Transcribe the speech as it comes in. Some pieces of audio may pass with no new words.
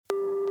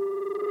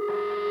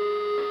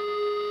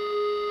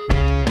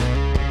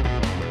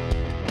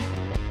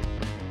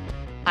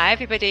Hi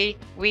everybody,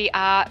 we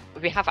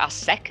have our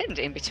second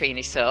in-between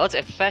episode,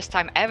 the first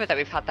time ever that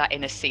we've had that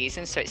in a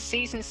season. So it's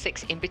season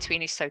 6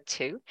 in-between episode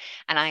 2,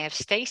 and I have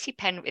Stacey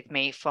Penn with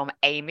me from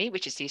AMI,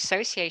 which is the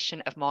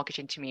Association of Mortgage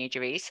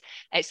Intermediaries.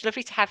 It's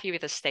lovely to have you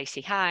with us,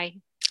 Stacey. Hi.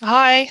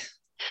 Hi.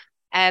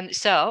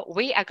 So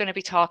we are going to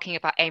be talking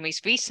about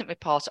AMI's recent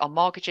report on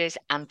mortgages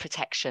and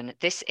protection.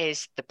 This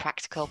is the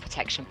Practical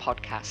Protection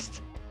Podcast.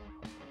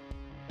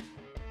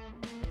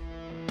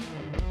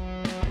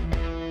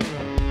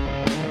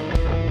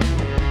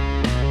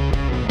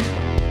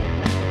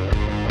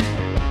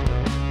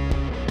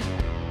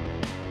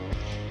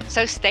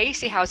 So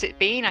Stacey, how's it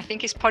been? I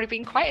think it's probably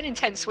been quite an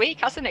intense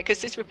week, hasn't it?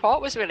 Because this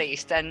report was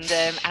released, and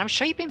I'm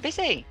sure you've been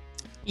busy.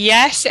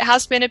 Yes, it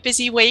has been a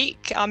busy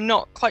week. I'm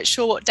not quite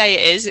sure what day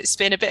it is. It's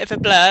been a bit of a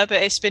blur,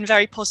 but it's been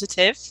very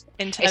positive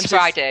in terms It's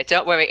Friday.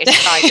 Don't worry, it's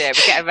Friday.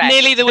 We get a rest.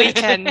 Nearly the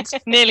weekend,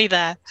 nearly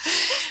there.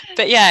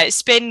 But yeah,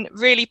 it's been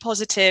really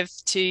positive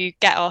to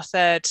get our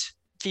third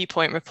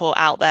viewpoint report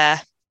out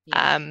there.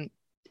 Yeah.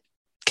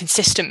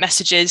 Consistent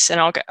messages, and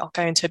I'll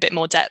go into a bit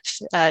more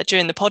depth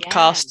during the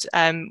podcast,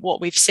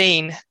 what we've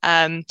seen.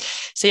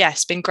 So yeah,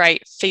 it's been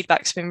great.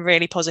 Feedback's been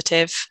really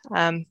positive.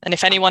 And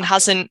if anyone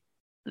hasn't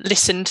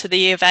listened to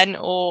the event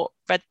or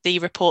read the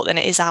report, then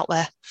it is out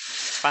there.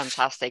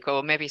 Fantastic.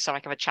 Or maybe so I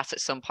can have a chat at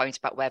some point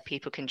about where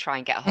people can try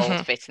and get a hold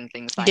of it and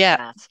things like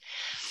that.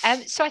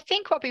 So I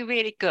think what would be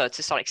really good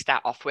to sort of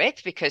start off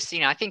with, because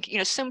I think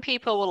some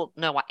people will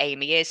know what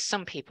AMI is,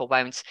 some people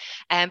won't,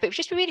 but it would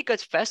just be really good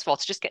first of all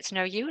to just get to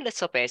know you a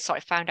little bit, sort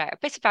of find out a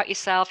bit about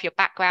yourself, your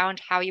background,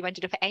 how you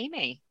ended up at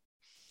AMI.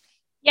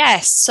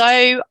 Yes,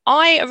 so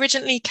I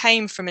originally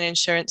came from an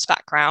insurance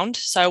background.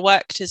 So I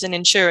worked as an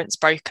insurance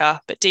broker,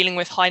 but dealing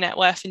with high net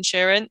worth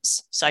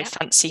insurance, so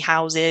fancy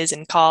houses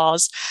and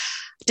cars.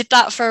 I did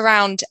that for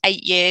around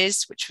 8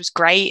 years, which was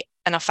great.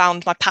 And I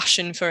found my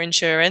passion for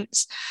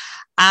insurance.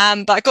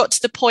 But I got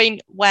to the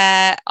point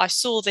where I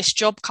saw this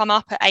job come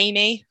up at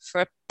AMI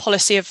for a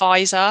policy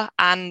advisor,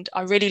 and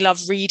I really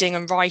love reading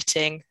and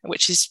writing,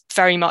 which is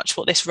very much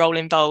what this role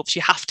involves.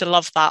 You have to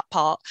love that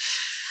part.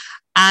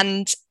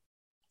 And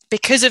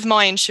because of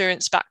my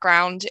insurance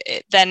background,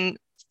 it then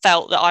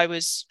felt that I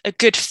was a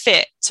good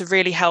fit to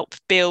really help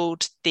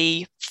build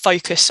the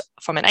focus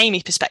from an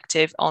AMI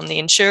perspective on the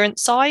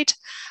insurance side.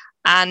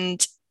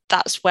 And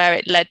that's where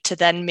it led to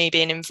then me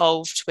being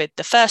involved with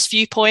the first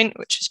viewpoint,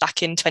 which was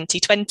back in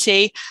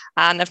 2020.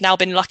 And I've now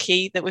been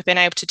lucky that we've been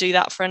able to do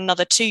that for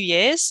another 2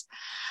 years.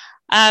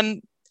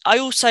 I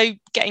also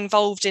get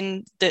involved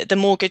in the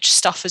mortgage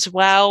stuff as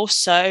well.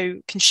 So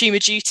consumer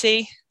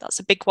duty, that's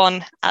a big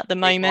one at the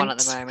moment. Big one at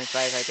the moment,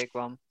 very, very big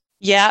one.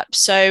 Yeah,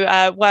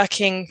 so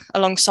working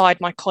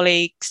alongside my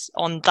colleagues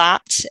on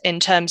that in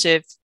terms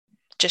of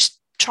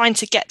just trying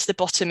to get to the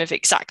bottom of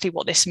exactly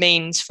what this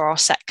means for our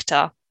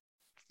sector.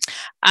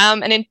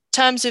 And in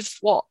terms of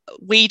what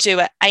we do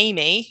at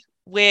AMI,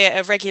 we're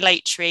a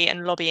regulatory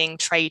and lobbying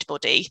trade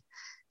body.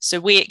 So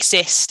we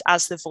exist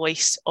as the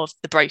voice of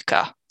the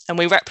broker, and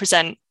we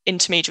represent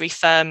intermediary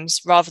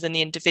firms rather than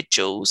the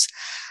individuals.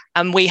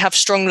 And we have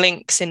strong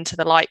links into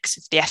the likes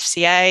of the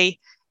FCA,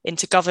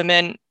 into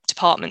government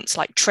departments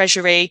like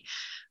Treasury,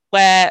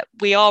 where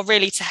we are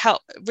really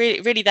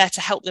there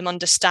to help them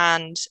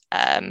understand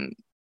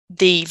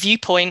the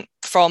viewpoint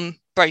from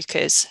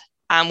brokers.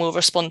 And we'll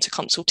respond to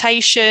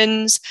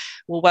consultations,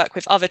 we'll work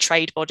with other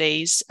trade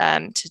bodies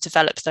to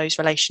develop those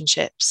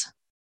relationships.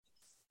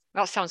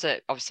 That sounds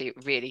obviously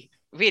really,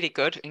 really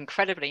good,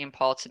 incredibly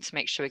important to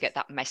make sure we get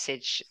that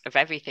message of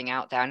everything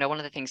out there. I know one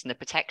of the things in the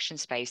protection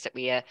space that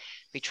we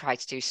try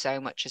to do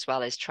so much as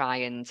well is try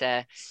and,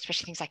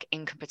 especially things like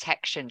income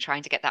protection,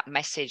 trying to get that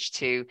message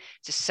to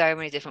so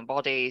many different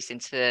bodies,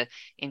 into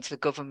the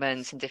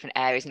government and different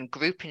areas, and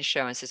group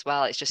insurance as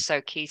well. It's just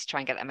so key to try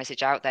and get that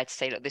message out there to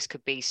say, look, this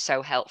could be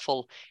so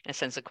helpful in a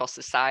sense across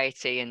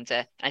society. And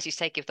as you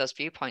say, give those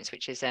viewpoints,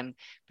 which is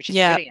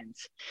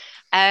brilliant.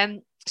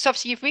 So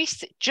obviously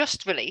you've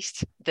just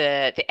released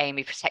the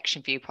AMI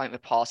Protection Viewpoint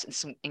report, and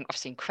some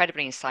obviously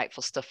incredibly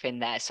insightful stuff in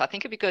there. So I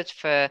think it'd be good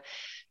for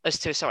us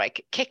to sort of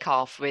kick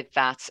off with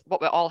that,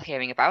 what we're all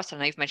hearing about. I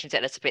know you've mentioned it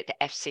a little bit, the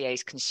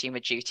FCA's Consumer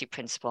Duty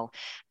Principle,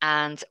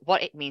 and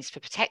what it means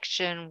for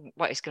protection,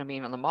 what it's going to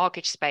mean on the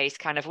mortgage space.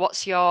 Kind of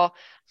what's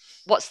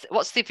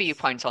the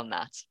viewpoint on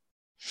that?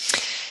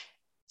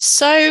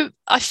 So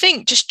I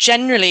think just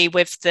generally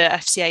with the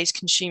FCA's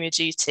Consumer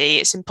Duty,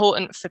 it's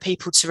important for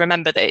people to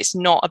remember that it's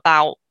not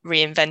about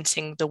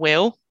reinventing the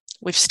wheel.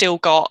 We've still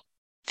got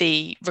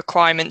the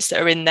requirements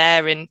that are in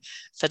there, and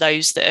for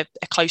those that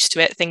are close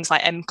to it, things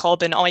like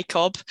MCOB and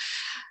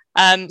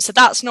ICOB. So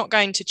that's not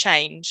going to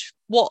change.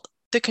 What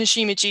the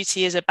Consumer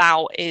Duty is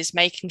about is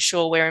making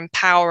sure we're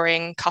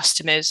empowering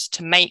customers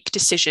to make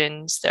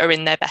decisions that are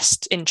in their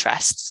best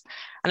interests.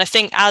 And I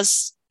think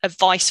as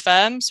advice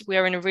firms,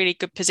 we're in a really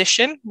good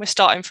position. We're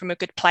starting from a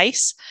good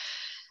place.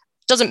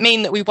 Doesn't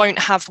mean that we won't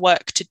have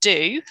work to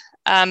do,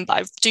 but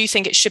I do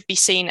think it should be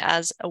seen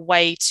as a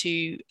way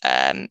to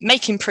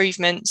make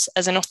improvements,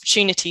 as an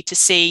opportunity to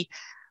see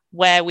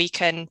where we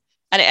can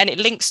and it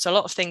links to a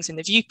lot of things in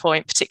the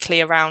viewpoint,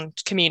 particularly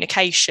around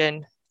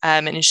communication,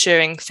 and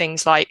ensuring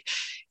things like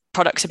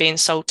products are being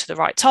sold to the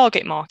right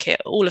target market,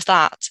 all of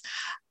that.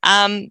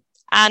 And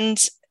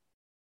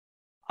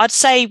I'd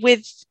say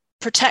with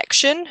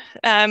protection,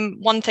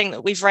 one thing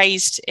that we've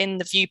raised in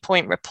the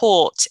viewpoint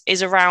report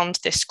is around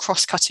this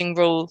cross-cutting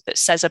rule that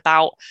says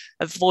about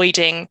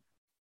avoiding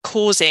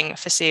causing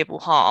foreseeable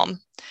harm.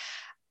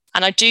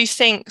 And I do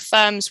think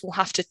firms will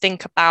have to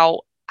think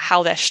about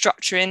how they're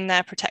structuring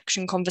their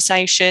protection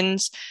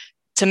conversations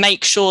to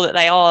make sure that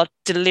they are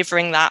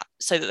delivering that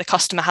so that the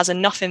customer has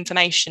enough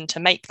information to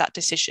make that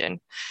decision,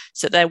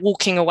 so that they're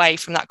walking away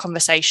from that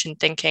conversation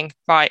thinking,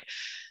 right,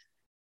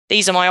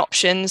 these are my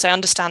options, I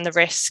understand the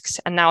risks,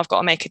 and now I've got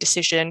to make a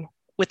decision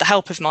with the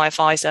help of my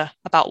advisor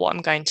about what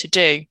I'm going to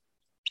do.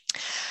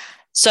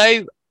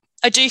 So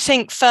I do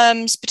think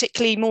firms,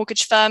 particularly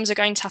mortgage firms, are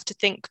going to have to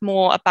think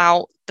more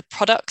about the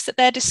products that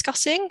they're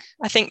discussing.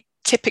 I think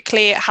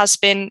typically it has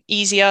been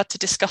easier to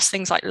discuss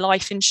things like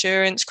life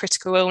insurance,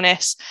 critical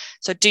illness.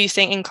 So I do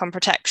think income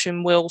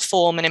protection will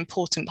form an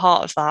important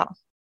part of that.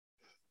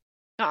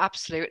 No,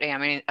 absolutely. I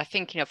mean, I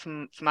think,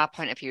 from our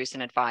point of view as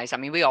an advisor, I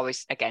mean, we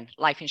always, again,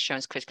 life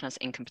insurance, critical illness,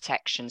 income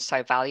protection,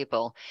 so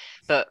valuable.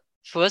 But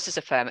for us as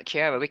a firm at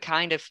Cura, we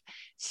kind of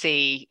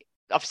see,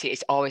 obviously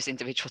it's always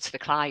individual to the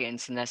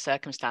clients and their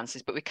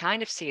circumstances, but we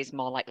kind of see as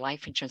more like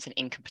life insurance and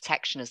income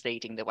protection as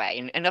leading the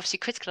way. And obviously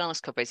critical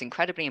illness cover is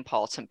incredibly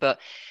important, but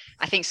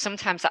I think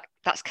sometimes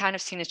that's kind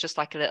of seen as just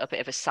like a little bit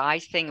of a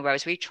side thing,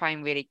 whereas we try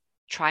and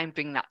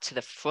bring that to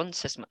the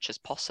front as much as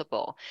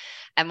possible.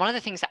 And one of the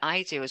things that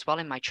I do as well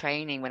in my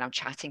training when I'm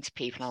chatting to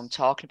people and I'm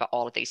talking about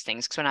all of these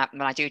things, because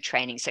when I do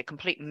training, it's a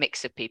complete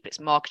mix of people.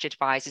 It's mortgage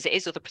advisors, it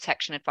is other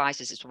protection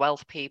advisors, it's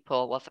wealth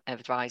people, wealth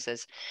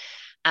advisors.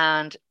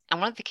 And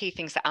one of the key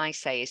things that I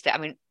say is that, I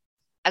mean,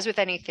 as with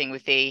anything,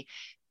 with the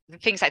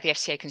things like the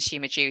FCA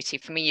Consumer Duty,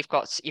 for me, you've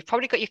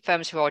probably got your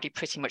firms who are already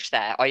pretty much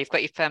there, or you've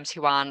got your firms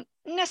who aren't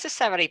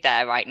necessarily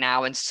there right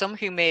now, and some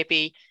who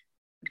maybe,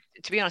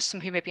 to be honest,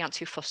 some who maybe aren't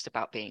too fussed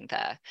about being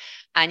there.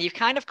 And you've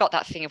kind of got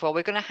that thing of, well,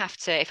 we're going to have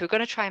to, if we're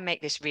going to try and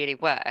make this really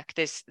work,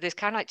 there's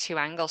kind of like two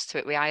angles to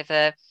it.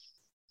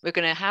 We're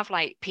going to have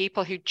like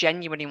people who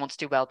genuinely want to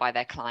do well by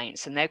their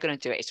clients and they're going to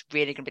do it. It's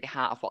really going to be the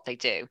heart of what they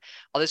do.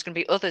 Or there's going to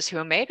be others who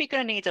are maybe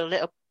going to need a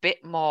little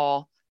bit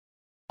more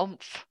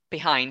oomph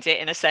behind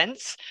it, in a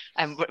sense.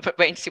 And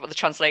waiting to see what the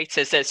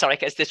translators, as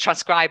the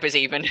transcribers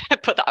even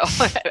put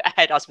that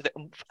ahead as with the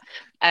oomph.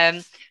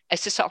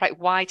 It's just sort of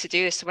like why to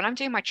do this. So when I'm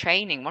doing my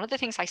training, one of the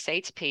things I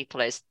say to people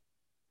is,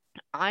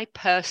 I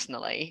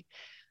personally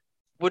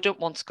wouldn't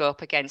want to go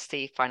up against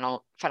the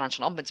Financial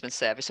Ombudsman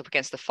Service, up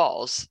against the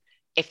FOS,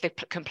 if the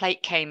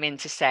complaint came in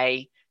to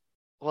say,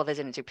 well, they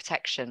didn't do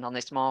protection on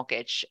this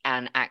mortgage,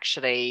 and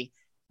actually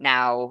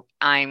now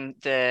I'm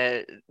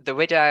the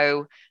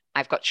widow,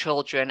 I've got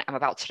children, I'm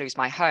about to lose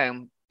my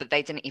home, but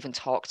they didn't even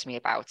talk to me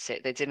about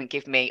it. They didn't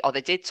give me, or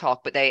they did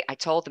talk, but I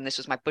told them this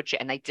was my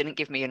budget and they didn't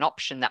give me an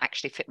option that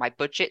actually fit my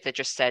budget. They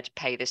just said,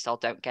 pay this or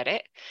don't get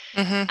it.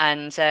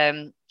 Mm-hmm.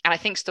 And I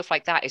think stuff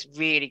like that is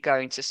really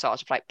going to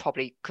sort of like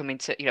probably come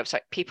into, so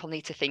people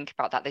need to think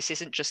about that. This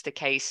isn't just a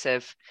case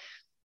of,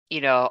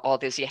 or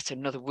there's yet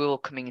another rule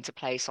coming into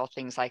place or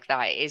things like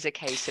that. It is a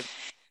case of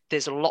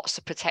there's lots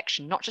of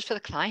protection, not just for the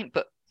client,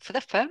 but for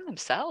the firm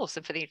themselves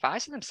and for the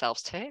advisor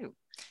themselves too.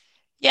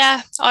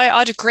 Yeah,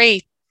 I'd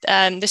agree.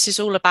 This is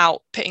all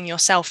about putting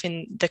yourself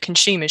in the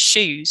consumer's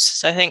shoes.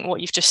 So I think what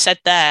you've just said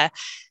there,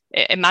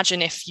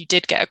 imagine if you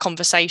did get a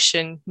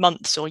conversation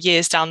months or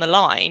years down the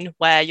line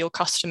where your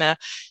customer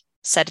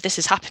said, this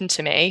has happened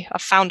to me. I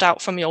found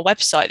out from your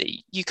website that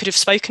you could have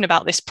spoken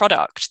about this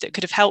product that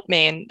could have helped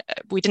me, and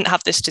we didn't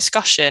have this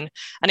discussion.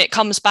 And it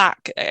comes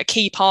back, a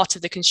key part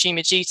of the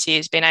consumer duty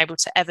is being able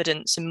to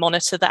evidence and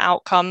monitor the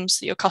outcomes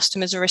that your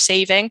customers are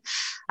receiving.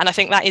 And I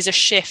think that is a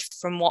shift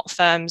from what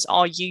firms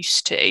are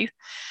used to.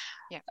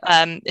 Yeah.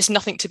 It's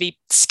nothing to be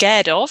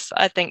scared of.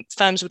 I think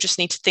firms will just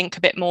need to think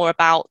a bit more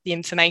about the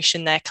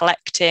information they're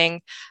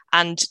collecting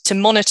and to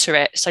monitor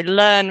it. So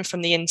learn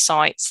from the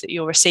insights that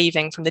you're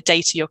receiving from the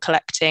data you're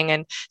collecting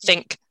and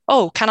think,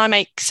 oh, can I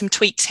make some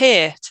tweaks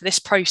here to this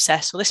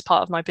process or this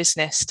part of my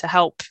business to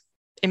help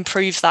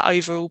improve that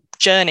overall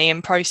journey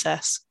and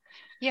process?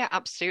 Yeah,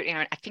 absolutely.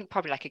 I think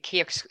probably like a key,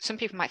 because some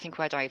people might think,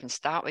 where do I even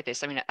start with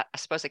this? I mean, I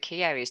suppose a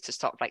key area is to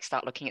start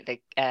looking at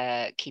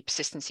the key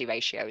persistency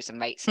ratios and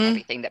rates and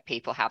everything that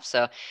people have.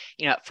 So,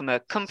 from a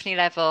company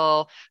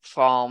level,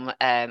 from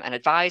an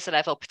advisor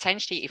level,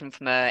 potentially even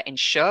from an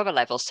insurer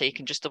level. So you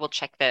can just double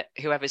check that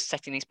whoever's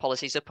setting these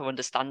policies up are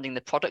understanding the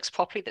products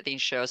properly that the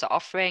insurers are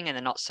offering and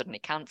they're not suddenly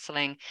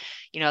cancelling.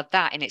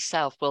 That in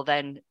itself will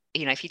then,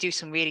 if you do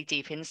some really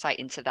deep insight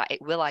into that,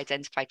 it will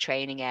identify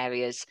training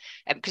areas.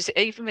 Because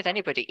even with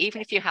anybody,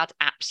 even if you had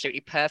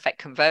absolutely perfect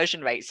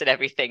conversion rates and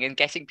everything and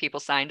getting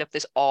people signed up,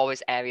 there's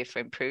always area for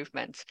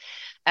improvement.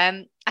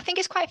 I think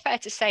it's quite fair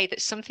to say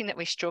that something that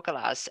we struggle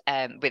as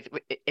with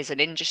as an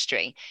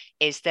industry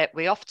is that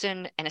we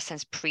often, in a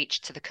sense,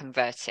 preach to the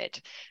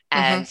converted.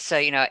 And so,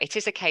 it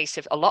is a case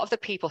of a lot of the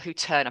people who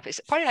turn up,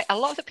 it's probably like a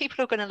lot of the people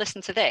who are going to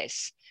listen to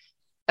this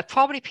are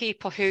probably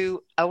people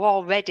who are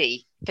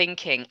already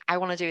thinking, I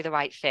want to do the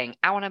right thing.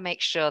 I want to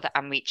make sure that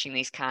I'm reaching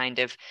these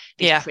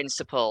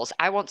principles.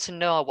 I want to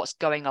know what's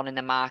going on in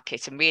the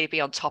market and really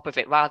be on top of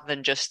it rather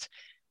than just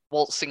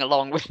waltzing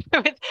along with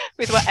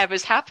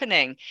whatever's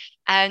happening.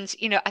 And,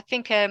 I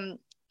think an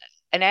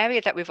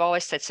area that we've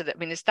always said, so that, I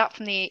mean, there's that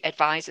from the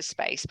advisor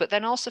space, but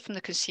then also from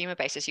the consumer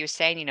base, as you were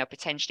saying,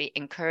 potentially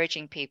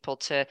encouraging people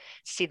to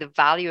see the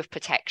value of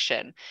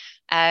protection.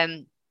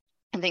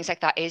 And things like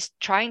that, is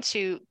trying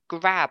to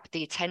grab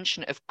the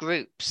attention of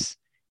groups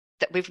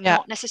that we've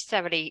not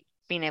necessarily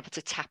been able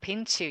to tap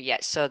into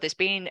yet. So there's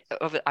been,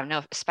 I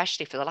know,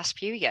 especially for the last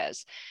few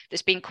years,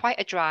 there's been quite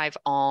a drive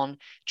on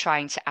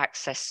trying to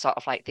access sort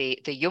of like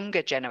the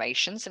younger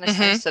generations, in a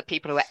sense, so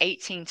people who are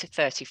 18 to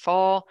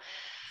 34.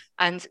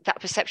 And that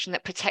perception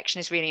that protection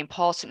is really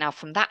important now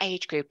from that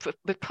age group.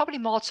 We're probably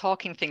more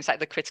talking things like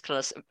the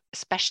critical,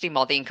 especially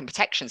more the income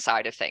protection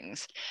side of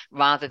things,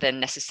 rather than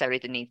necessarily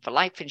the need for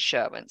life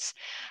insurance.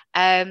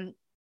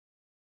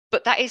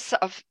 But that is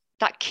sort of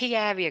that key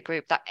area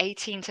group, that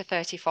 18 to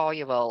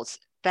 34-year-olds,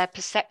 their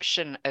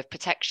perception of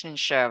protection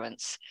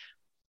insurance.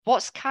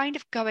 What's kind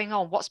of going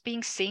on? What's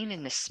being seen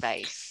in this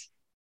space?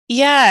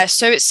 Yeah,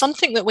 so it's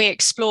something that we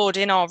explored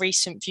in our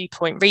recent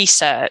Viewpoint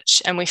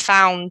research, and we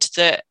found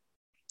that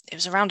it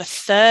was around a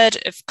third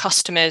of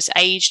customers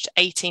aged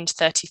 18 to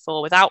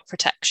 34 without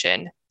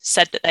protection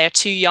said that they are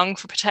too young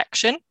for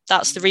protection.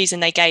 That's the reason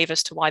they gave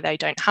as to why they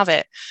don't have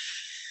it,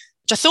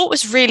 which I thought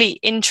was really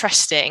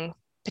interesting,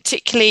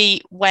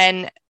 particularly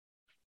when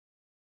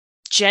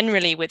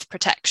generally with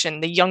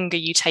protection, the younger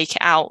you take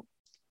it out,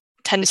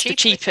 the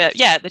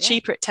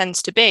cheaper it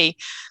tends to be.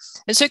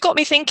 And so it got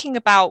me thinking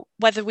about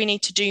whether we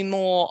need to do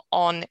more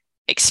on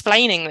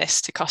explaining this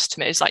to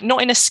customers, like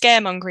not in a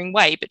scaremongering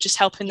way, but just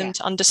helping them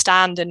to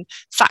understand and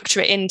factor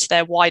it into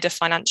their wider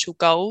financial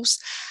goals.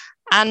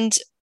 And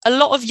a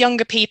lot of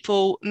younger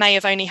people may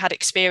have only had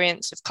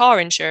experience of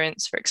car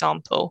insurance, for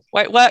example,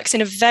 where it works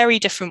in a very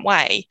different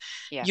way.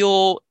 It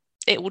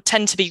will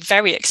tend to be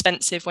very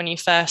expensive when you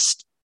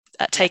first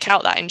take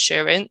out that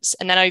insurance,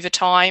 and then over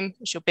time,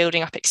 as you're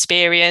building up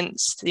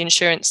experience, the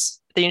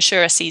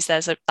insurer sees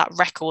there's that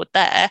record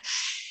there.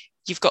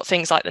 You've got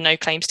things like the no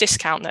claims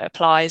discount that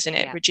applies, and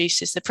it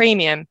reduces the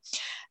premium.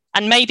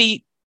 And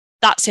maybe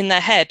that's in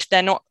their head.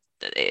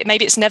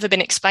 Maybe it's never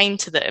been explained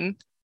to them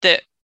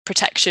that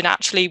protection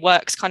actually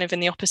works kind of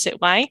in the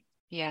opposite way.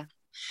 Yeah.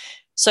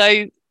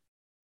 So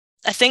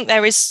I think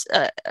there is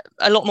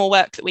a lot more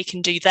work that we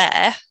can do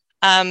there.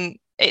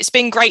 It's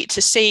been great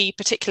to see,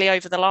 particularly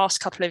over the last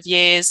couple of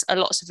years,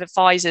 lots of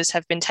advisors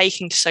have been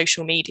taking to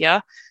social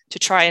media to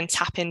try and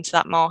tap into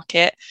that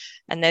market.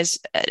 And there's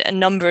a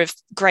number of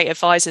great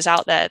advisors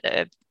out there that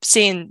are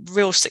seeing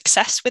real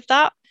success with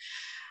that.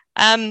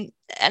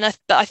 But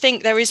I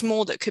think there is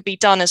more that could be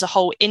done as a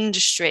whole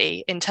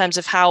industry in terms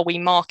of how we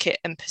market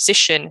and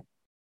position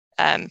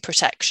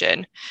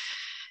protection.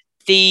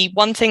 The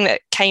one thing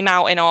that came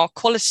out in our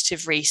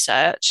qualitative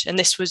research, and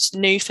this was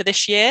new for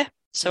this year,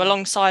 so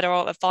alongside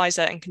our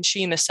advisor and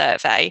consumer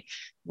survey,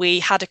 we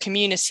had a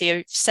community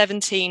of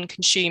 17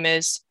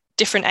 consumers,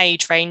 different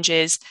age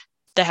ranges.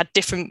 They had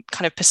different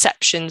kind of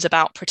perceptions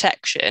about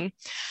protection.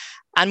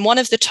 And one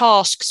of the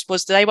tasks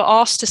was they were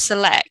asked to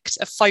select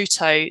a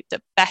photo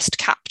that best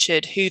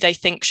captured who they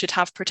think should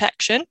have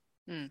protection.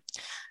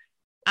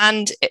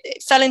 And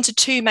it fell into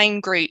two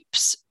main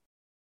groups: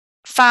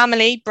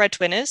 family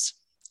breadwinners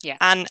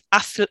and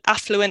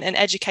affluent and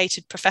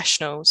educated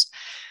professionals.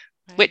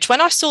 Which,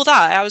 when I saw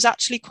that, I was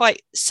actually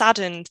quite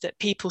saddened that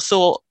people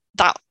thought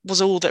that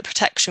was all that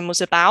protection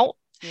was about.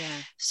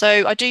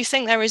 So I do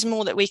think there is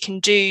more that we can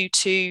do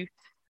to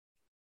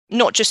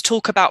not just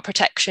talk about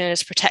protection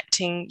as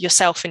protecting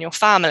yourself and your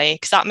family,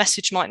 because that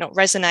message might not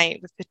resonate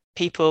with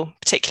people,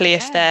 particularly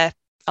if they're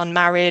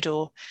unmarried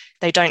or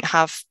they don't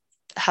have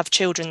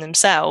children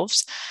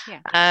themselves.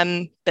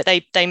 But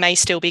they may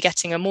still be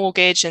getting a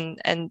mortgage,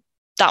 and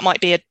that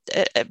might be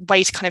a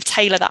way to kind of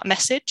tailor that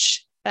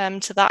message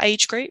to that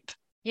age group.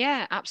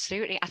 Yeah,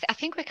 absolutely. I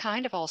think we're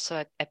kind of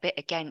also a bit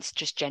against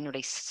just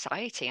generally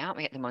society, aren't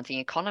we, at the moment, the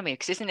economy?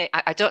 Because isn't it,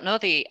 I don't know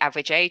the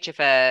average age of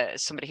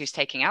somebody who's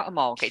taking out a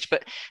mortgage,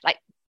 but like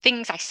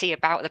things I see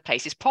about the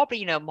place is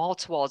probably, more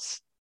towards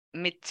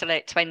mid to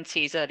late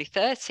 20s, early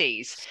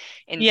 30s.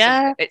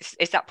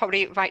 Is that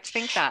probably right to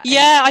think that?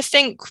 I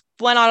think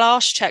when I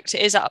last checked,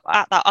 it is at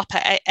that upper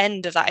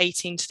end of that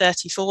 18 to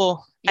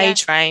 34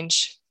 age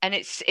range. And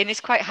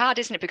it's quite hard,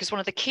 isn't it? Because one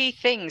of the key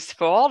things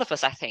for all of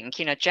us, I think,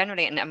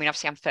 generally, and I mean,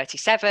 obviously I'm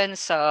 37,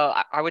 so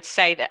I would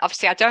say that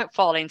obviously I don't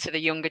fall into the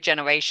younger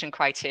generation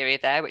criteria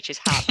there, which is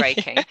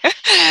heartbreaking.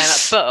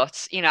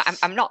 But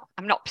I'm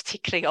not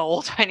particularly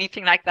old or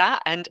anything like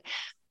that. And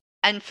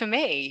for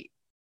me,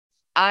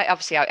 I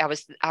was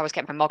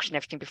getting my mortgage and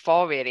everything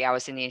before really I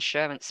was in the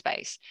insurance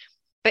space.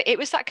 But it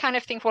was that kind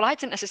of thing. Well, I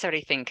didn't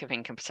necessarily think of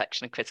income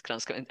protection and critical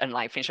and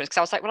life insurance because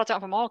I was like, well, I don't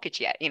have a mortgage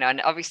yet, and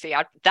obviously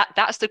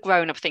that's the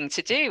grown-up thing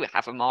to do: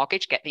 have a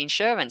mortgage, get the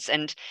insurance,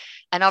 and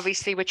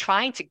obviously we're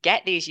trying to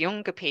get these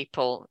younger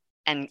people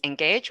and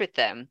engage with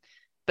them.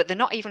 but they're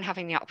not even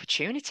having the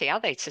opportunity, are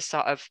they, to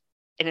sort of,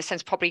 in a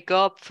sense, probably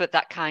go for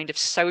that kind of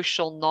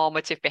social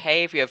normative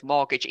behavior of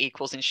mortgage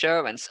equals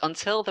insurance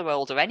until they're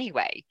older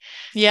anyway.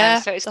 Yeah,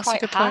 So it's that's a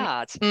quite good point.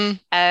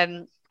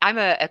 hard. I'm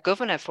a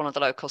governor for one of the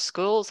local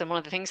schools, and one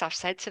of the things I've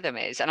said to them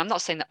is, and I'm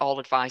not saying that all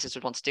advisors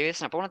would want to do this,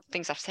 but one of the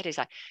things I've said is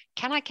like,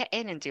 can I get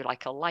in and do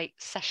like a light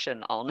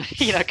session on,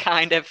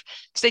 kind of,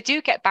 so they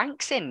do get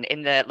banks in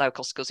the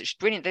local schools, which is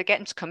brilliant. They're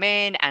getting to come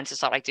in and to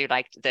sort of like do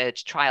like the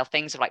trial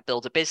things of like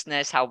build a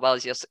business, how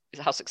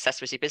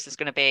successful is your business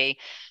going to be,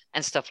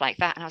 and stuff like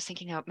that. And I was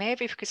thinking,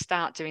 maybe if we could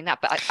start doing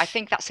that. But I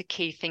think that's a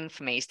key thing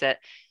for me, is that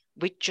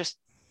we just,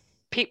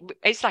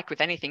 it's like with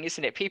anything,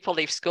 isn't it? People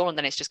leave school and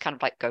then it's just kind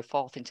of like go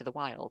forth into the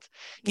wild.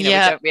 We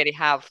don't really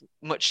have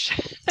much.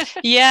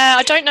 Yeah,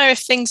 I don't know if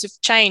things have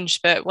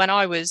changed, but when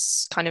I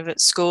was kind of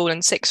at school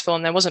in sixth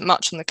form, there wasn't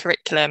much on the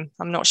curriculum.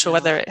 I'm not sure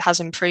whether it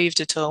has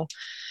improved at all.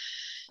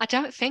 I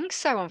don't think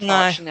so,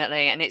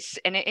 unfortunately. No.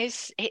 And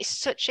it's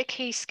such a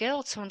key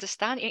skill to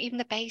understand, even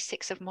the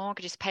basics of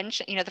mortgages,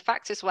 pension, the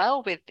fact as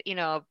well with,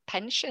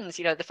 pensions,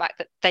 the fact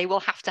that they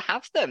will have to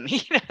have them,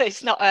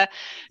 there's not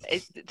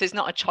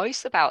a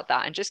choice about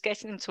that, and just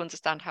getting them to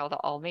understand how that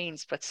all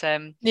means. But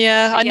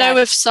I know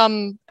of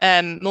some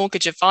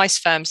mortgage advice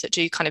firms that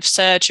do kind of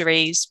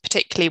surgeries,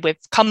 particularly with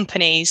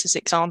companies as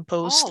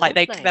examples, like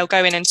they'll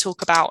go in and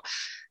talk about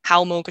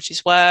how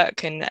mortgages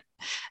work, and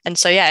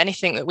so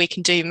anything that we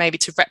can do maybe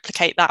to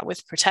replicate that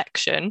with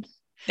protection,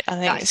 I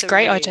think it's a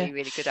great idea.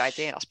 Really good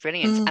idea. That's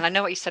brilliant. And I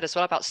know what you said as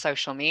well about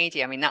social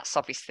media. I mean, that's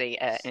obviously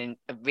a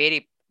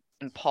really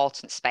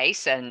important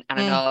space, and I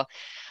know,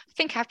 I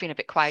think I've been a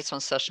bit quiet on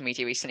social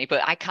media recently,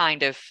 but I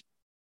kind of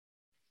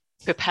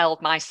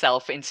propelled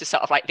myself into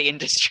sort of like the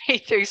industry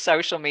through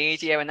social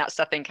media, and that's,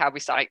 I think, how we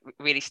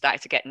really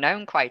started to get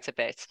known quite a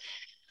bit.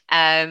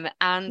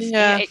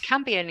 It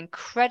can be an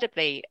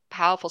incredibly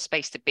powerful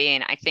space to be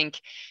in. I think,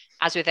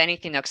 as with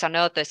anything, though, because I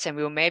know that, and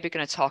we were maybe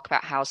going to talk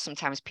about how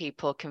sometimes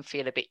people can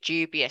feel a bit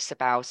dubious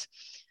about,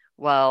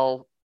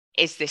 well,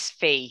 is this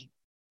fee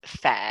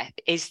fair?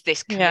 Is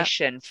this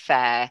commission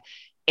fair?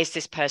 Is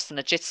this person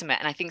legitimate?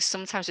 And I think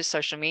sometimes with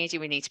social media,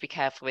 we need to be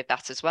careful with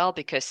that as well,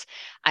 because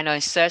I know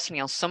certainly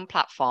on some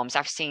platforms,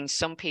 I've seen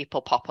some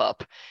people pop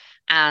up,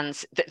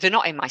 and they're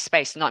not in my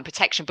space, they're not in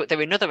protection, but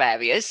they're in other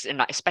areas, and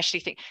like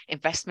especially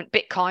investment,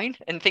 Bitcoin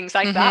and things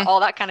like that, all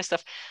that kind of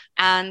stuff.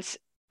 And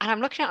I'm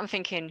looking at them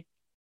thinking,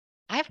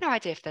 I have no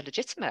idea if they're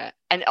legitimate.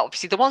 And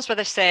obviously the ones where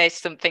they say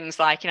some things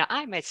like,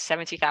 I made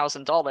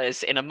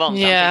 $70,000 in a month.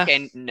 I'm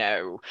thinking,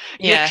 no.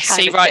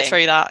 See right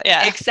through that.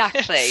 Yeah.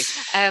 Exactly.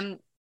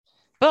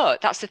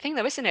 But that's the thing,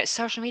 though, isn't it?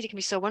 Social media can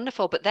be so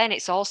wonderful, but then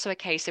it's also a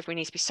case of we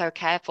need to be so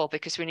careful,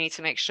 because we need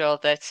to make sure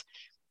that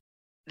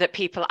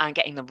people aren't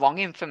getting the wrong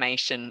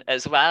information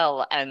as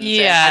well. And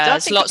I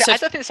don't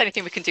think there's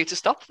anything we can do to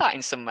stop that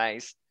in some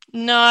ways.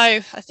 No,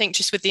 I think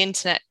just with the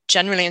internet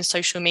generally and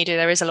social media,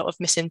 there is a lot of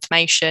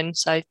misinformation.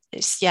 So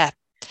it's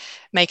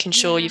making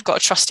sure you've got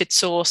a trusted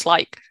source,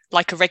 like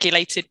a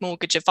regulated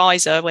mortgage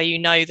advisor, where you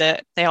know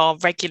that they are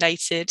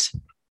regulated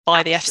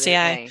by the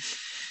FCA.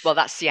 Well,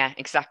 that's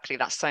exactly.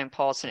 That's so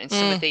important. And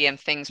some of the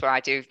things where I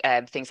do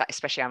things like,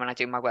 especially when I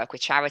do my work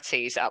with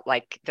charities,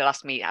 like they'll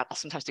ask me, I'll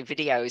sometimes do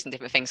videos and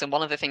different things. And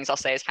one of the things I'll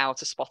say is how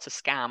to spot a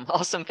scam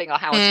or something, or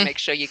how to make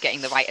sure you're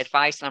getting the right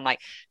advice. And I'm like,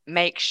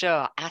 make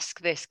sure,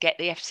 ask this, get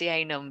the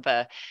FCA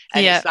number.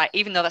 And it's like,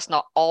 even though that's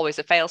not always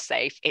a fail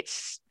safe,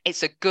 it's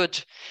a good,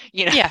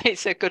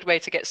 it's a good way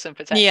to get some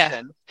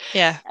protection.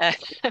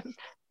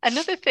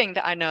 Another thing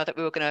that I know that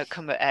we were going to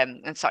come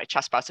and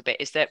chat about a bit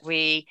is that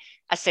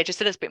I say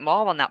just a little bit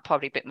more on that,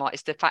 probably a bit more,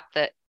 is the fact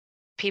that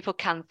people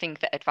can think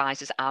that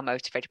advisors are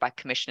motivated by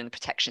commission in the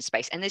protection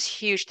space. And there's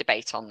huge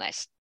debate on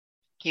this,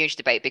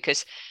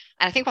 because,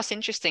 and I think what's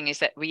interesting is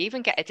that we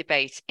even get a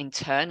debate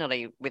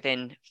internally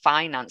within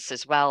finance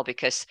as well,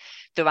 because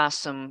there are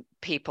some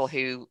people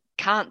who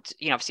can't,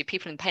 obviously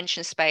people in the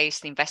pension space,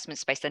 the investment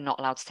space, they're not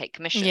allowed to take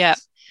commissions. Yeah.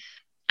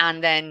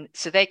 And then,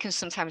 so they can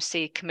sometimes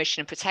see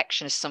commission and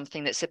protection as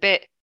something that's a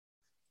bit,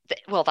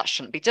 well, that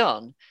shouldn't be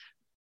done.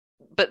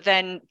 But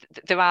then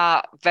there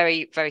are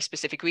very, very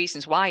specific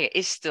reasons why it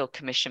is still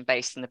commission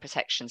based in the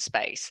protection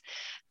space.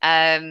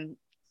 But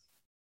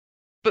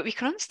we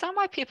can understand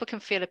why people can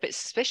feel a bit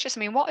suspicious. I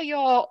mean, what are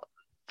your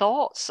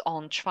thoughts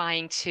on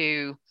trying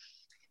to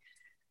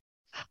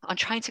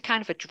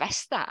kind of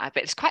address that a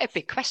bit? It's quite a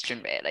big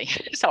question, really.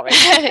 Sorry.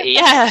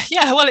 Yeah.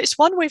 Well, it's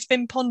one we've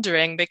been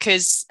pondering,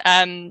 because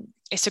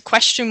it's a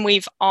question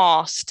we've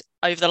asked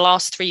over the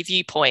last 3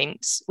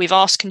 viewpoints. We've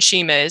asked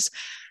consumers,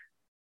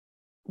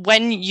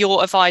 when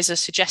your advisor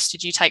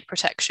suggested you take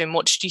protection,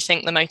 what did you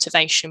think the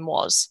motivation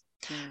was?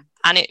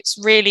 And it's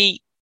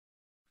really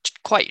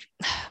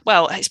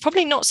it's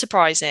probably not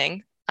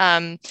surprising,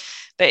 but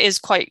it is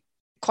quite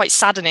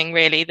saddening,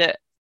 really, that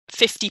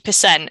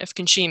 50% of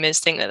consumers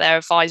think that their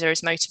advisor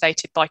is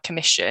motivated by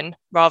commission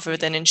rather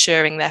than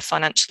ensuring they're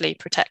financially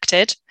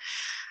protected.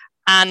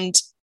 And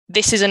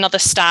this is another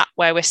stat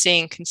where we're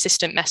seeing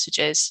consistent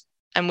messages.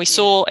 And we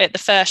saw it the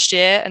first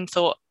year and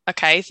thought,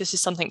 okay, this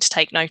is something to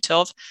take note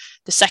of.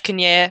 The second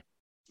year,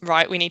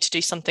 right, we need to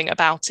do something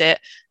about it.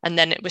 And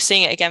then we're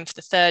seeing it again for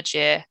the third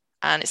year.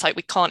 And it's like,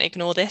 we can't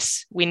ignore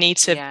this. We need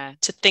to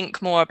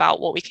think more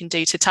about what we can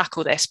do to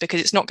tackle this, because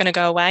it's not going to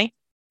go away.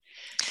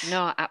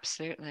 No,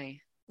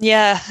 absolutely.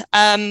 Yeah.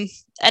 And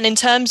in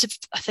terms of,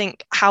 I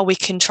think, how we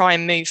can try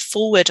and move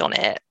forward on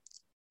it,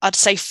 I'd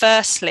say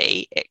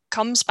firstly, it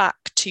comes back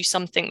to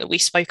something that we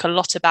spoke a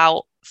lot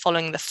about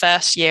following the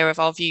first year of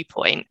our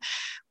viewpoint,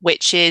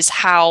 which is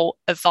how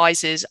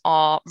advisors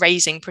are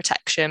raising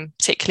protection,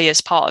 particularly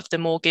as part of the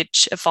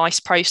mortgage advice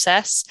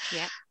process.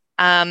 Yeah.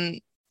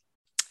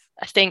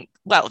 I think,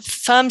 well,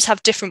 firms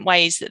have different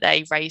ways that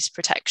they raise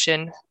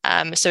protection.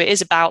 So it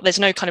is about, there's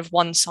no kind of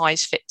one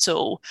size fits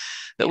all,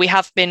 but we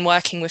have been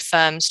working with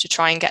firms to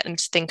try and get them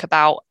to think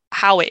about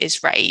how it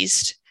is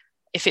raised.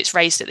 If it's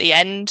raised at the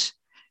end,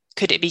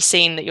 could it be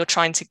seen that you're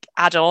trying to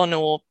add on,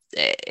 or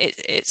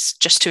it's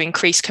just to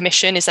increase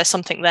commission? Is there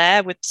something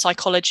there with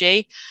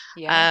psychology?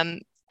 Yeah.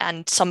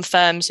 And some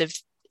firms have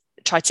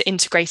tried to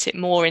integrate it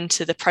more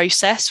into the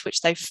process,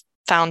 which they've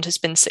found has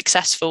been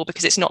successful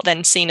because it's not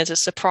then seen as a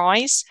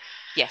surprise.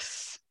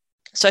 Yes.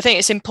 So I think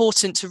it's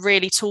important to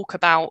really talk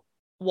about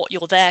what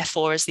you're there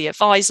for as the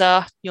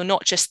advisor. You're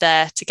not just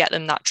there to get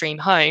them that dream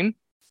home.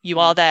 You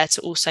are there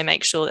to also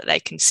make sure that they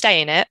can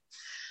stay in it.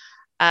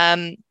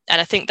 And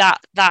I think that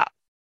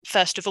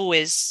first of all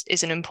is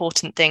an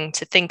important thing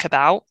to think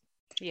about.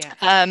 Yeah.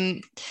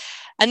 And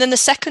then the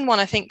second one,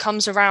 I think,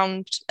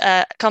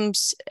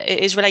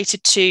 is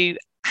related to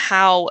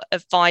how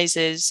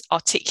advisors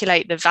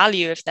articulate the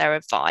value of their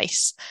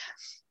advice.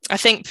 I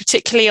think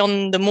particularly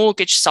on the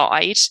mortgage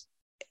side,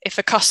 if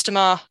a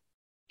customer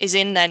is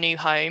in their new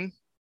home,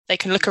 they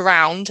can look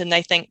around and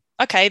they think,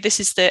 okay, this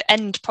is the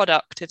end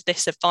product of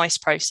this advice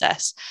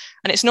process.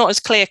 And it's not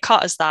as clear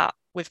cut as that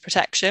with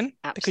protection.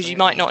 Absolutely. Because you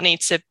might not need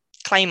to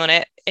claim on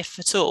it, if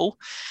at all.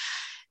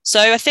 So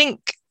I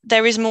think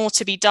there is more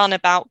to be done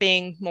about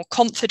being more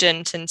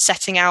confident and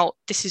setting out,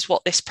 this is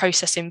what this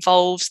process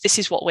involves, this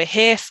is what we're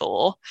here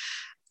for.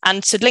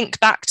 And to link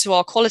back to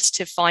our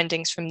qualitative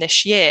findings from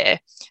this year,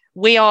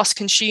 we asked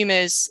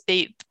consumers,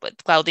 the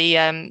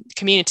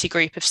community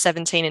group of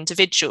 17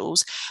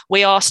 individuals,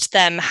 we asked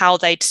them how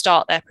they'd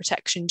start their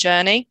protection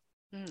journey.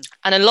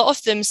 And a lot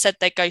of them said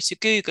they'd go to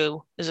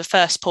Google as a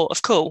first port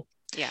of call.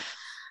 Yeah.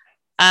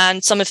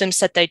 And some of them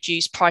said they'd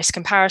use price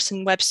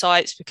comparison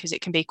websites because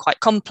it can be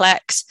quite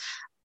complex.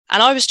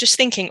 And I was just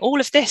thinking,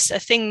 all of this are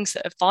things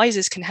that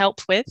advisors can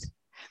help with.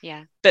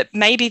 Yeah. But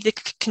maybe the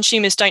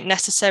consumers don't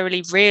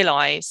necessarily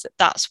realise that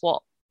that's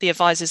what the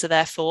advisors are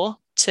there for,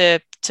 to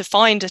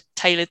find a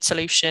tailored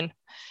solution.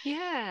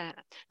 Yeah,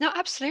 no,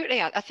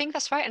 absolutely. I think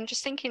that's right. I'm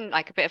just thinking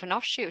like a bit of an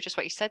offshoot of just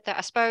what you said there.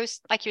 I suppose,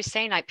 like you were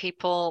saying, like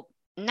people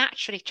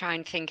naturally try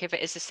and think of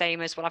it as the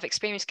same as, well, I've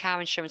experienced car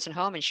insurance and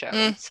home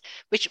insurance,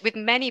 which with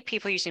many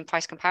people using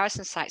price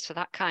comparison sites for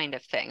that kind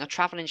of thing, or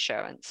travel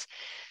insurance.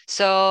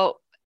 So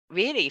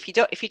really, if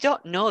you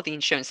don't know the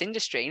insurance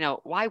industry,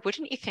 why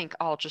wouldn't you think,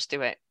 oh, I'll just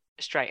do it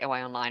straight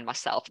away online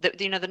myself?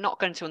 They're not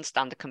going to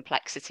understand the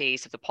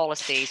complexities of the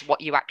policies,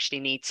 what you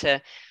actually need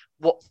to,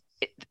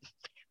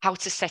 how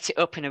to set it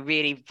up in a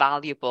really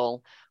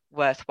valuable,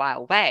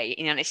 worthwhile way.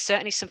 And it's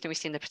certainly something we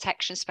see in the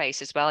protection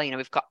space as well.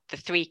 We've got the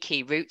 3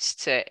 key routes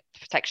to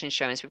protection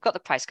insurance. We've got the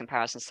price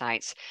comparison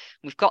sites,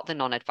 we've got the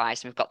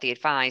non-advised, and we've got the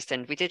advised.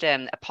 And we did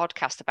a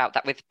podcast about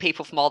that with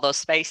people from all those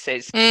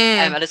spaces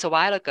a little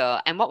while ago.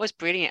 And what was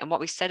brilliant, and what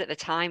we said at the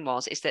time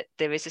is that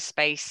there is a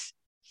space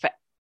for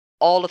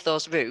all of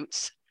those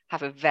routes,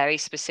 have a very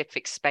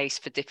specific space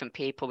for different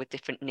people with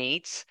different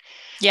needs.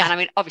 Yeah. And I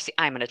mean, obviously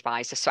I'm an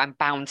advisor, so I'm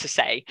bound to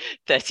say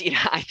that,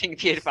 I think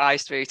the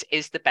advised route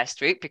is the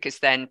best route, because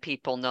then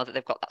people know that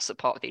they've got that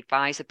support of the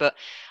advisor. But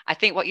I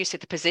think what you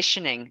said, the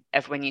positioning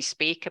of when you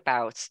speak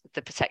about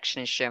the protection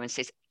insurance,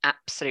 is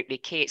absolutely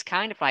key. It's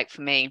kind of like,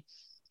 for me,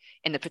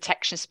 in the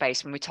protection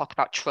space, when we talk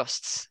about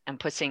trusts and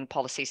putting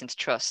policies into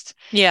trust.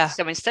 Yeah.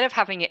 So instead of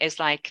having it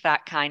as like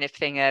that kind of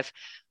thing of,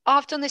 oh,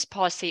 I've done this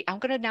policy, I'm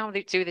going to now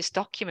do this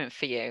document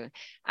for you,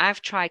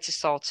 I've tried to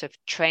sort of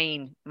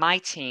train my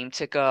team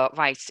to go,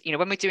 right,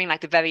 when we're doing like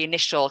the very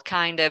initial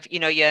kind of,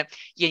 your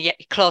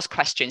close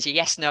questions, your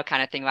yes, no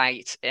kind of thing,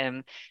 right?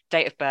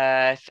 Date of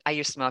birth, are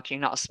you a smoker,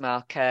 you're not a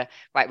smoker,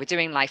 right? We're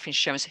doing life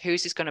insurance,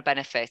 who's this going to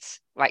benefit,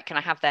 right? Can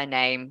I have their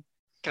name?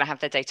 Can I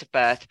have their date of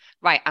birth?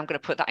 Right, I'm going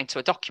to put that into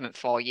a document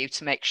for you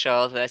to make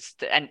sure that,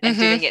 and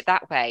doing it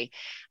that way.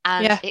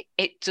 And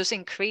it does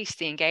increase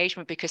the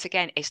engagement, because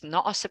again, it's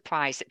not a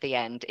surprise at the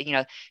end.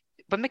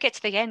 When we get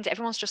to the end,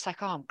 everyone's just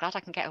like, oh, I'm glad I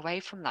can get away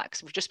from that,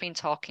 because we've just been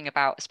talking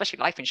about, especially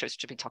life insurance, we've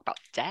just been talking about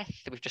death.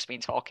 We've just been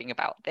talking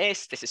about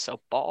this is so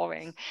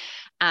boring.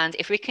 And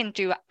if we can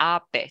do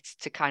our bit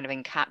to kind of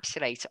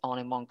encapsulate it all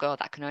in one go,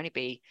 that can only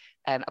be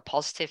a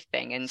positive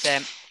thing. And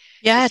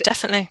yeah,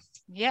 definitely.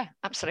 Yeah,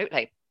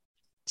 absolutely.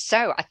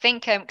 So I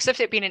think because of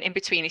it being an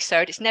in-between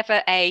episode, it's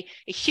never a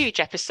huge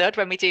episode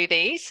when we do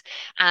these,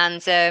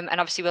 and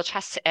obviously we'll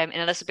chat in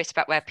a little bit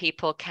about where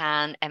people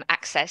can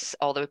access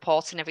all the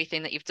reports and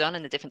everything that you've done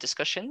and the different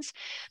discussions.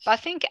 But I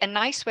think a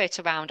nice way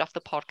to round off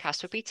the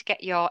podcast would be to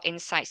get your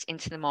insights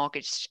into the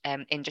mortgage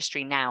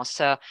industry now.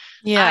 So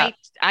Yeah.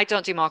 I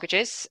don't do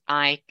mortgages.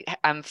 I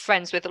am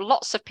friends with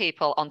lots of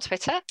people on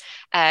Twitter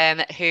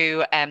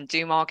who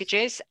do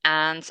mortgages,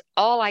 and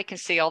all I can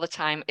see all the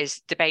time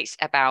is debates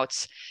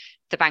about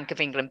the Bank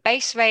of England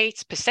base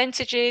rate,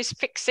 percentages,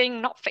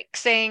 fixing, not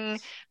fixing,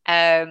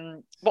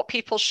 what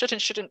people should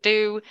and shouldn't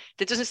do.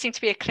 There doesn't seem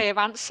to be a clear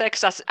answer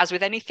because, as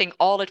with anything,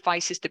 all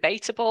advice is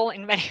debatable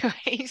in many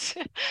ways.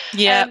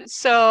 Yeah.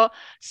 So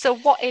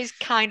what is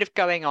kind of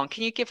going on?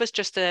 Can you give us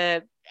just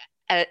a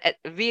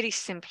really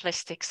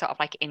simplistic sort of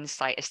like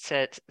insight as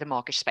to the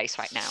mortgage space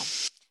right now?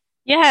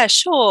 Yeah,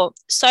 sure.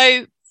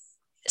 So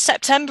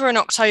September and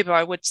October,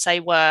 I would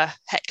say, were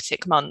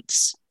hectic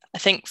months. I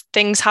think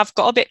things have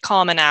got a bit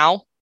calmer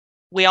now.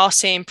 We are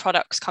seeing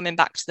products coming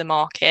back to the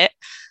market.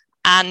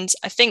 And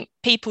I think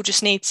people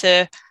just need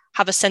to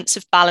have a sense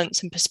of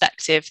balance and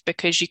perspective,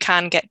 because you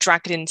can get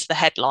dragged into the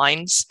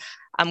headlines.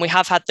 And we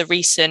have had the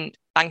recent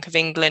Bank of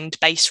England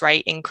base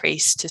rate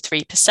increase to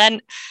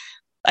 3%.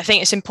 I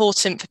think it's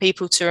important for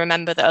people to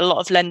remember that a lot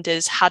of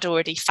lenders had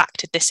already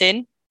factored this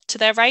in to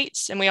their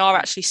rates. And we are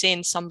actually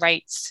seeing some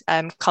rates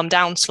come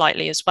down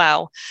slightly as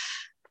well.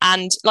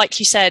 And like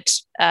you said,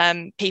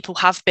 people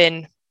have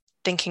been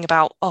thinking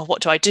about, oh,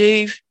 what do I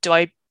do? Do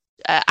I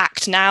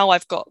act now?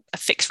 I've got a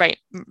fixed rate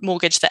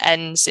mortgage that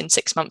ends in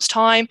 6 months'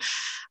 time.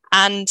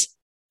 And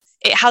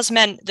it has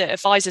meant that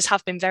advisors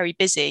have been very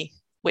busy,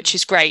 which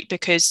is great,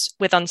 because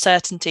with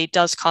uncertainty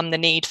does come the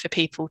need for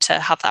people to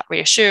have that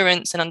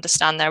reassurance and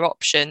understand their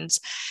options.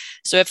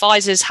 So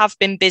advisors have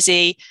been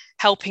busy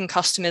helping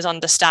customers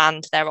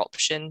understand their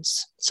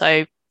options.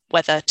 So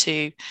whether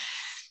to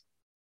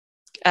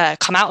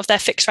come out of their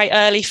fixed rate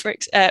early,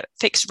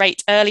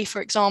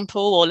 for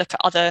example, or look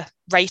at other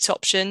rate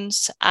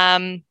options.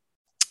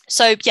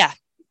 So yeah,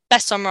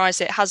 best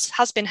summarize, it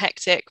has been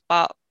hectic,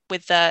 but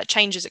with the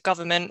changes at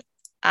government,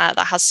 that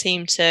has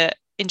seemed to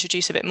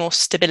introduce a bit more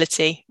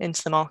stability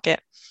into the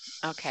market.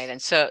 Okay, then.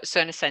 So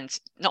in a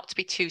sense, not to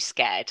be too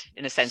scared.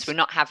 In a sense, we're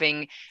not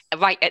having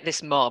right at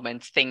this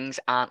moment. Things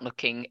aren't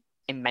looking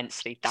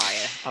immensely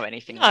dire or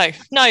anything.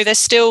 No, there's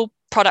still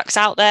products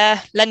out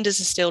there.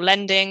 Lenders are still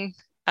lending.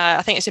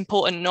 I think it's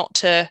important not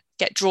to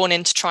get drawn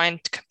into trying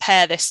to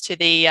compare this to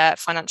the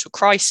financial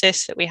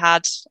crisis that we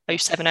had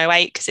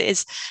 0708, because it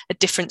is a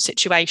different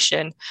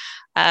situation.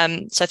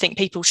 So I think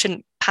people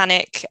shouldn't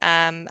panic,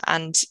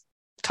 and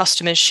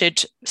customers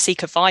should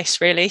seek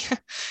advice, really.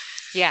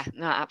 Yeah,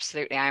 no,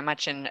 absolutely. I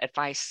imagine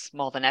advice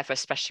more than ever,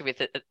 especially with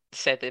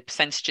the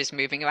percentages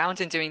moving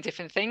around and doing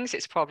different things.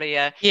 It's probably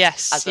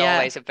yes,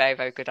 always, a very,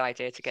 very good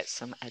idea to get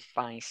some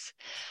advice.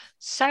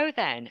 So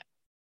then,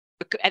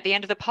 at the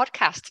end of the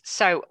podcast,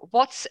 so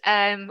what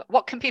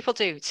can people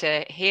do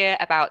to hear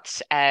about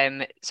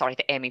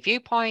the Amy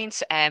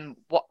Viewpoint?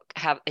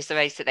 Is there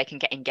ways that they can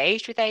get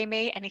engaged with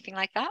Amy? Anything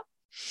like that?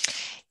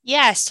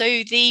 Yeah, so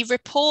the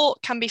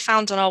report can be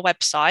found on our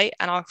website,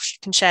 and I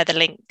can share the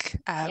link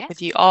with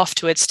you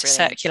afterwards to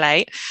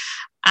circulate.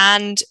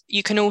 And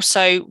you can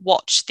also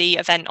watch the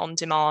event on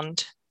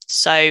demand.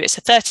 So it's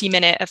a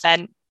 30-minute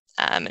event,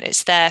 and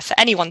it's there for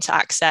anyone to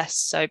access.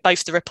 So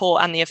both the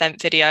report and the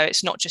event video,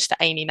 it's not just for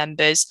Amy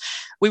members.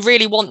 We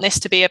really want this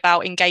to be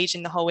about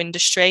engaging the whole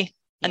industry.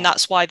 And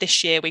that's why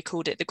this year we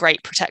called it the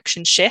Great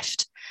Protection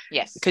Shift.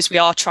 Yes. Because we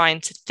are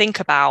trying to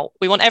think about,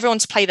 we want everyone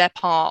to play their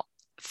part.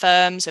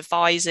 Firms,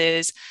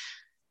 advisors,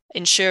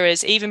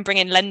 insurers, even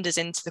bringing lenders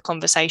into the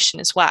conversation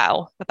as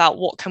well about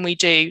what can we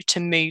do to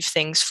move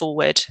things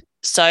forward.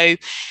 So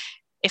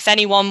if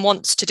anyone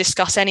wants to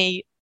discuss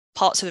any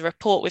parts of the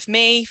report with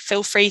me,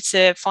 feel free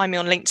to find me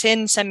on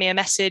LinkedIn, send me a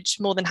message,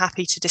 more than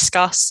happy to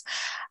discuss.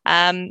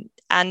 It's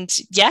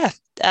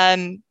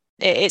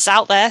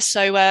out there.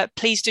 So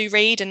please do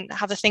read and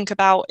have a think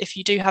about, if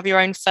you do have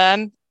your own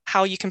firm,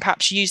 how you can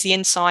perhaps use the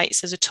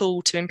insights as a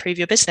tool to improve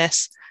your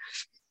business.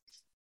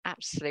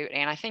 Absolutely.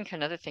 And I think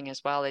another thing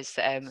as well is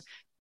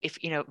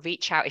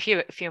reach out, if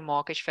you're a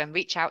mortgage firm,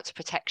 reach out to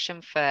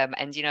protection firm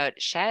and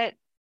share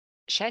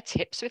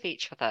tips with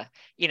each other.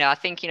 I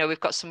think we've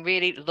got some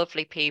really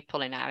lovely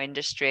people in our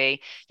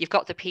industry. You've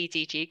got the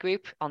PDG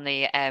group on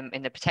the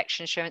in the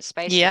protection insurance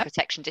space, the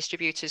protection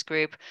distributors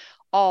group,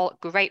 all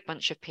great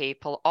bunch of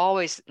people,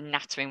 always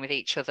nattering with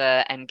each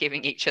other and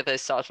giving each other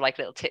sort of like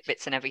little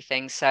tidbits and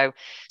everything. So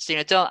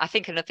I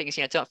think another thing is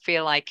don't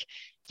feel like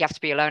you have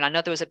to be alone. I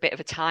know there was a bit of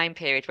a time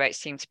period where it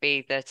seemed to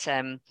be that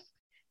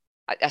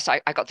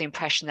I got the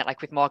impression that, like,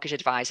 with mortgage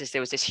advisors,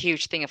 there was this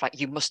huge thing of like,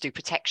 you must do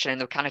protection,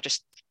 and they were kind of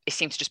just, it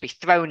seemed to just be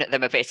thrown at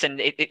them a bit, and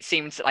it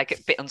seemed like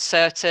a bit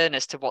uncertain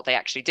as to what they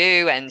actually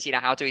do, and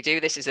how do we do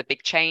this? Is a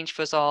big change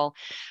for us all.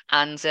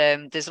 And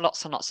there's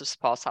lots and lots of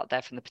support out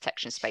there from the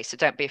protection space, so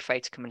don't be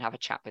afraid to come and have a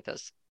chat with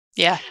us.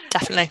 Yeah,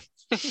 definitely.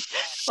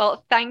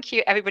 Well, thank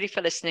you everybody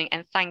for listening,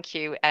 and thank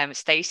you,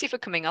 Stacey, for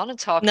coming on and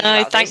talking No,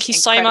 about thank this you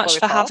so incredible much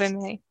for report.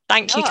 having me.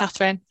 Thank you, Oh,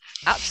 Catherine.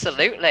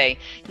 absolutely.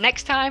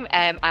 Next time,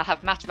 I'll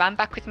have Matt Ram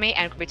back with me,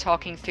 and we'll be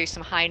talking through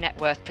some high net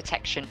worth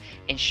protection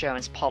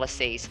insurance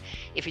policies.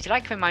 If you'd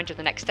like a reminder of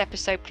the next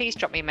episode, please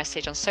drop me a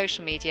message on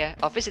social media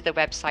or visit the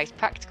website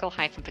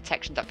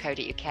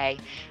practical-protection.co.uk.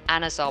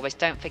 And as always,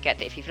 don't forget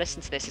that if you've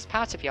listened to this as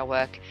part of your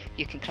work,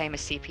 you can claim a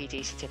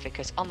CPD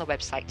certificate on the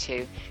website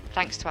too,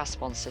 thanks to our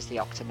sponsors, the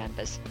Octa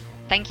members.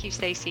 Thank you,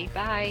 Stacey.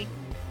 Bye.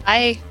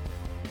 Bye.